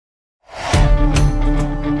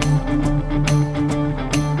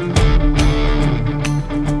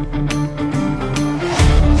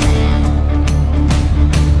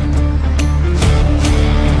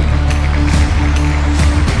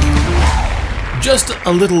Just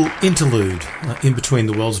a little interlude in between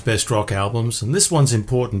the world's best rock albums, and this one's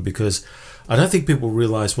important because I don't think people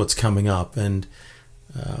realise what's coming up, and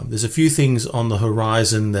there's a few things on the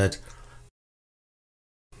horizon that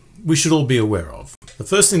we should all be aware of. The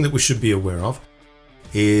first thing that we should be aware of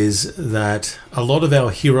is that a lot of our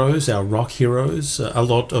heroes, our rock heroes, a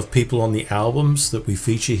lot of people on the albums that we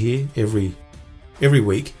feature here every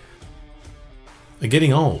week are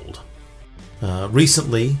getting old.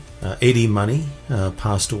 Recently, Eddie Money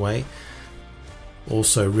passed away.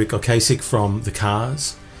 Also, Rick Ocasek from The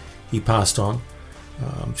Cars, he passed on.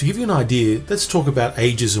 To give you an idea, let's talk about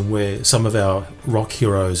ages and where some of our rock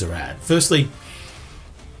heroes are at. Firstly,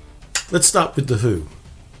 let's start with The Who.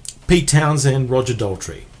 Pete Townsend, Roger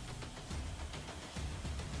Daltrey.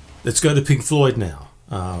 Let's go to Pink Floyd now.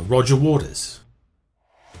 Roger Waters.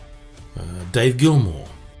 Dave Gilmour.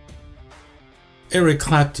 Eric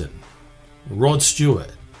Clapton. Rod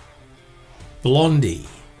Stewart, Blondie,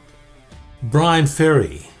 Brian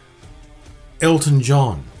Ferry, Elton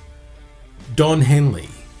John, Don Henley,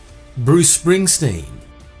 Bruce Springsteen,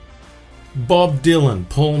 Bob Dylan,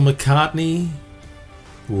 Paul McCartney,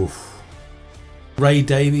 Ray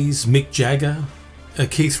Davies, Mick Jagger,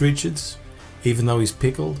 Keith Richards, even though he's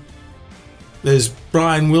pickled. There's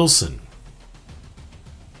Brian Wilson,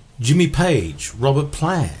 Jimmy Page, Robert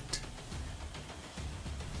Plant.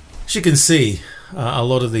 As you can see, a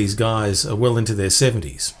lot of these guys are well into their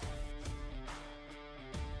 70s.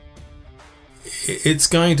 It's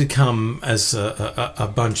going to come as a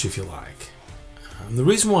bunch, if you like. The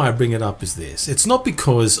reason why I bring it up is this. It's not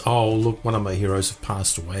because, oh, look, one of my heroes have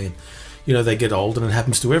passed away and, you know, they get old and it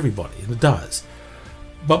happens to everybody, and it does.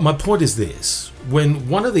 But my point is this. When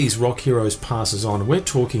one of these rock heroes passes on, we're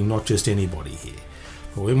talking not just anybody here.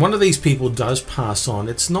 When one of these people does pass on,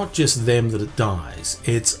 it's not just them that it dies.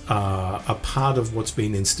 It's a part of what's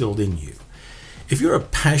been instilled in you. If you're a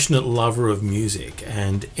passionate lover of music,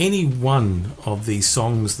 and any one of these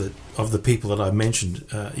songs that of the people that I mentioned,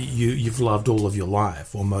 you've loved all of your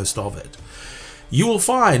life, or most of it, you will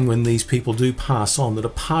find when these people do pass on that a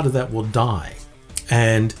part of that will die,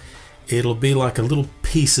 and it'll be like a little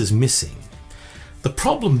piece is missing. The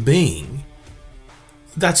problem being,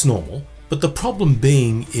 that's normal. But the problem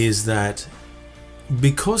being is that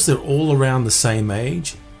because they're all around the same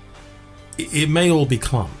age, it may all be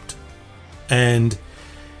clumped. And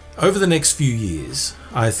over the next few years,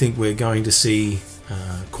 I think we're going to see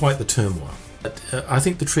quite the turmoil. But, I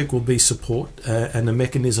think the trick will be support and the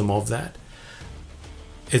mechanism of that.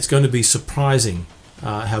 It's going to be surprising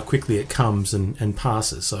how quickly it comes and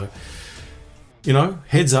passes. So, you know,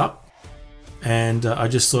 heads up. And I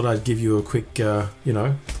just thought I'd give you a quick,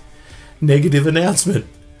 negative announcement.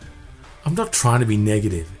 I'm not trying to be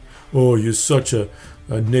negative. Oh, you're such a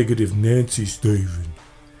negative Nancy, Stephen.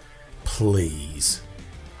 Please.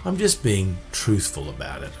 I'm just being truthful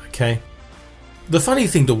about it, okay? The funny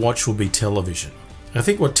thing to watch will be television. I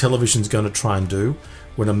think what television's going to try and do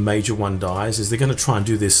when a major one dies is they're going to try and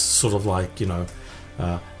do this sort of like,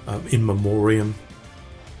 in memoriam.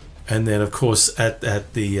 And then, of course, at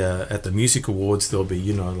the music awards, there'll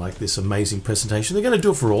be, like this amazing presentation. They're going to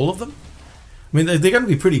do it for all of them. I mean, they're going to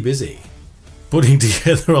be pretty busy putting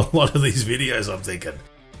together a lot of these videos, I'm thinking.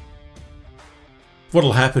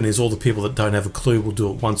 What'll happen is all the people that don't have a clue will do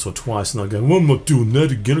it once or twice, and they'll go, well, I'm not doing that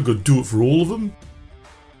again, I've got to do it for all of them.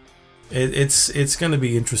 It's going to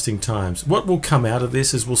be interesting times. What will come out of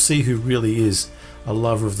this is we'll see who really is a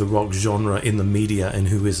lover of the rock genre in the media and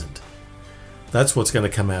who isn't. That's what's going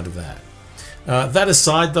to come out of that. That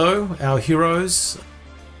aside, though, our heroes,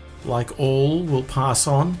 like all, will pass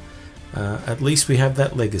on. At least we have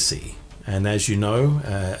that legacy. And as you know,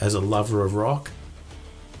 as a lover of rock,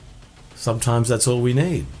 sometimes that's all we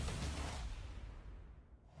need.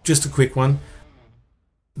 Just a quick one.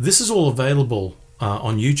 This is all available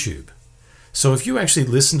on YouTube. So if you actually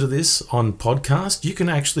listen to this on podcast, you can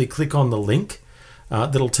actually click on the link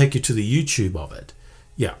that'll take you to the YouTube of it.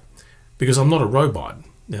 Yeah, because I'm not a robot.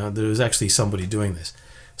 There's actually somebody doing this.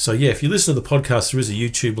 So yeah, if you listen to the podcast, there is a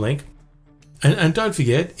YouTube link. And don't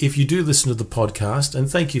forget, if you do listen to the podcast, and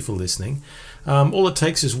thank you for listening, all it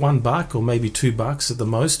takes is $1 or maybe $2 at the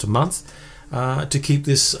most a month to keep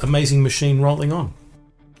this amazing machine rolling on.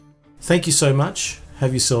 Thank you so much.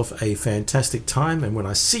 Have yourself a fantastic time, and when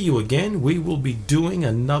I see you again, we will be doing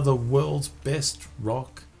another world's best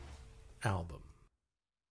rock album.